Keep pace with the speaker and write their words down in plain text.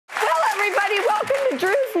everybody. Welcome to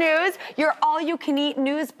Drew's News, your all-you-can-eat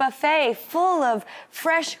news buffet full of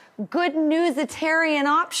fresh, good newsitarian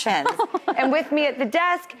options. And with me at the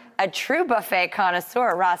desk, a true buffet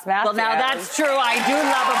connoisseur, Ross Mathews. Well, now that's true. I do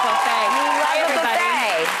love a buffet. You love a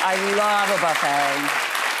buffet. I love a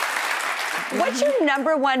buffet. What's your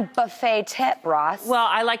 #1 buffet tip, Ross? Well,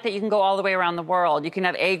 I like that you can go all the way around the world. You can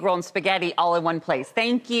have egg roll and spaghetti all in one place.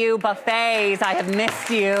 Thank you, buffets. I have missed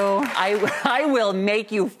you. I will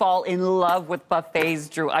make you fall in love with buffets,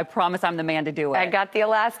 Drew. I promise I'm the man to do it. I got the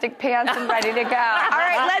elastic pants and ready to go. All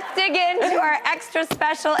right, let's dig into our extra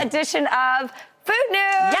special edition of Food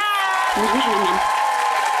News. Yeah!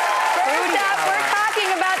 First up, we're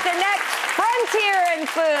talking about the next frontier in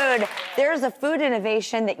food. There's a food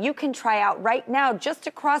innovation that you can try out right now just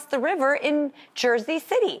across the river in Jersey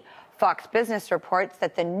City. Fox Business reports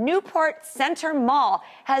that the Newport Center Mall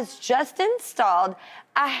has just installed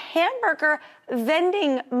a hamburger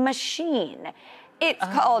vending machine. It's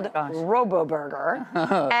called RoboBurger,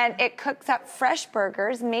 and it cooks up fresh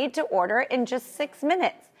burgers made to order in just 6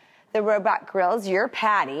 minutes. The robot grills your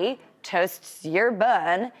patty, toasts your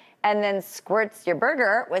bun, and then squirts your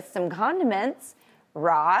burger with some condiments.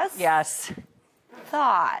 Ross? Yes.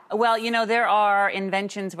 Thought. Well, you know, there are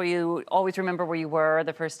inventions where you always remember where you were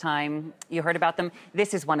the first time you heard about them.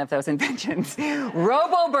 This is one of those inventions.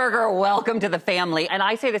 RoboBurger, welcome to the family. And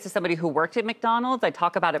I say this as somebody who worked at McDonald's. I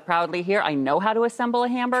talk about it proudly here. I know how to assemble a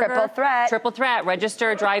hamburger. Triple threat. Triple threat.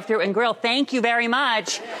 Register, drive-through, and grill. Thank you very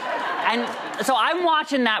much. And so I'm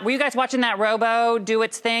watching that. Were you guys watching that Robo do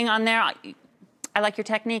its thing on there? I like your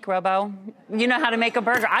technique, Robo. You know how to make a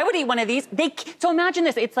burger. I would eat one of these. So imagine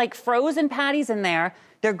this. It's like frozen patties in there.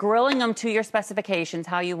 They're grilling them to your specifications,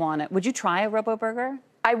 how you want it. Would you try a RoboBurger?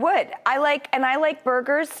 I would. I like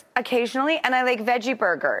burgers occasionally, and I like veggie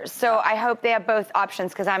burgers. So I hope they have both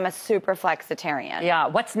options because I'm a super flexitarian. Yeah.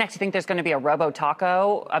 What's next? You think there's going to be a Robo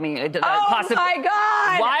Taco? I mean, oh my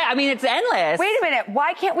God! Why? I mean, it's endless. Wait a minute.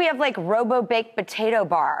 Why can't we have like Robo baked potato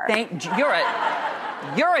bar?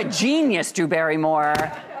 You're a genius, Drew Barrymore.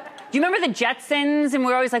 Do you remember the Jetsons? And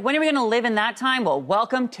we're always like, when are we going to live in that time? Well,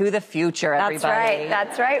 welcome to the future, everybody.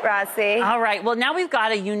 That's right, Rossi. All right. Well, now we've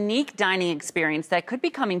got a unique dining experience that could be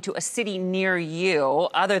coming to a city near you,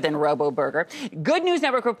 other than RoboBurger. Good News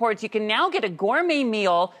Network reports you can now get a gourmet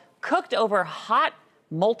meal cooked over hot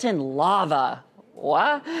molten lava.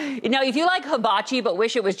 What? Now, if you like hibachi but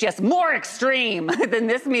wish it was just more extreme, then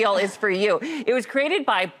this meal is for you. It was created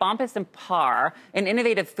by Bompus and Par, an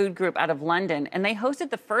innovative food group out of London, and they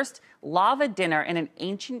hosted the first lava dinner in an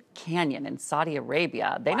ancient canyon in Saudi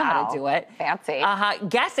Arabia. They know how to do it. Fancy.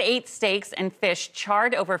 Guests ate steaks and fish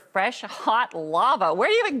charred over fresh, hot lava. Where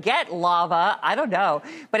do you even get lava? I don't know.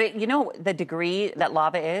 But you know the degree that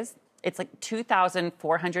lava is? It's like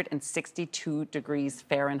 2,462 degrees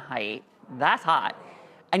Fahrenheit. That's hot.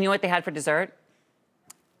 And you know what they had for dessert?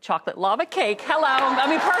 Chocolate lava cake. Hello. I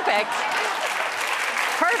mean, perfect.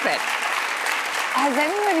 Perfect. Has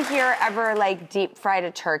anyone here ever like deep fried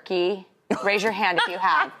a turkey? Raise your hand if you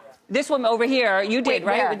have. This one over here, you did, Wait,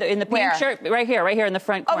 right? where? In the pink Where? shirt, right here in the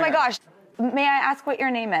front corner. Oh my gosh. May I ask what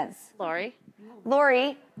your name is? Lori.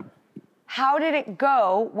 Lori, how did it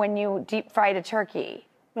go when you deep fried a turkey?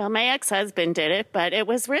 Well, my ex-husband did it, but it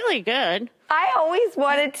was really good. I always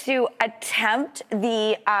wanted to attempt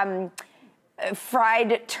the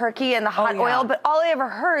fried turkey in the hot oil, but all I ever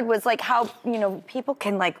heard was like how, you know, people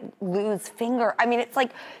can like lose finger. I mean, it's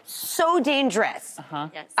like so dangerous.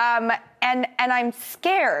 Yes. And I'm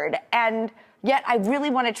scared, and yet I really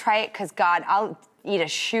want to try it because God, I'll eat a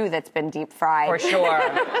shoe that's been deep fried. For sure.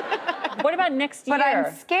 What about next year? But I'm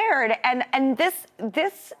scared, and this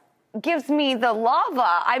gives me the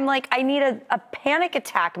lava. I'm like, I need a panic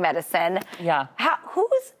attack medicine. Yeah.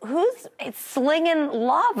 Who's slinging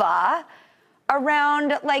lava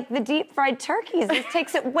around like the deep fried turkeys? This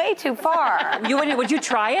takes it way too far. Would you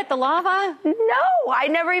try it, the lava? No, I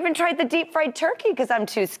never even tried the deep fried turkey because I'm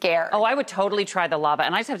too scared. Oh, I would totally try the lava.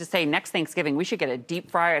 And I just have to say, next Thanksgiving, we should get a deep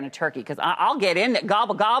fryer and a turkey because I'll get in there.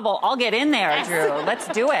 Gobble, gobble. I'll get in there, Yes. Drew. Let's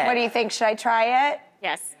do it. What do you think? Should I try it?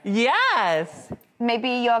 Yes. Yes. Maybe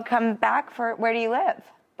you'll come back for, where do you live?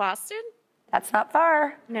 Boston? That's not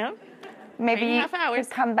far. No. Maybe 3.5 you hours.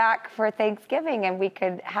 could come back for Thanksgiving and we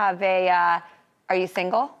could have are you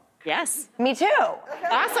single? Yes. Me too.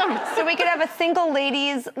 Awesome. So we could have a single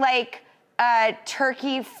ladies like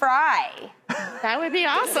turkey fry. That would be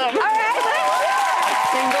awesome. All right,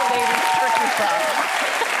 let's do it.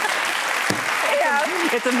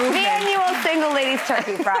 It's a movement. The annual single ladies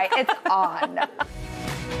turkey fry. It's on.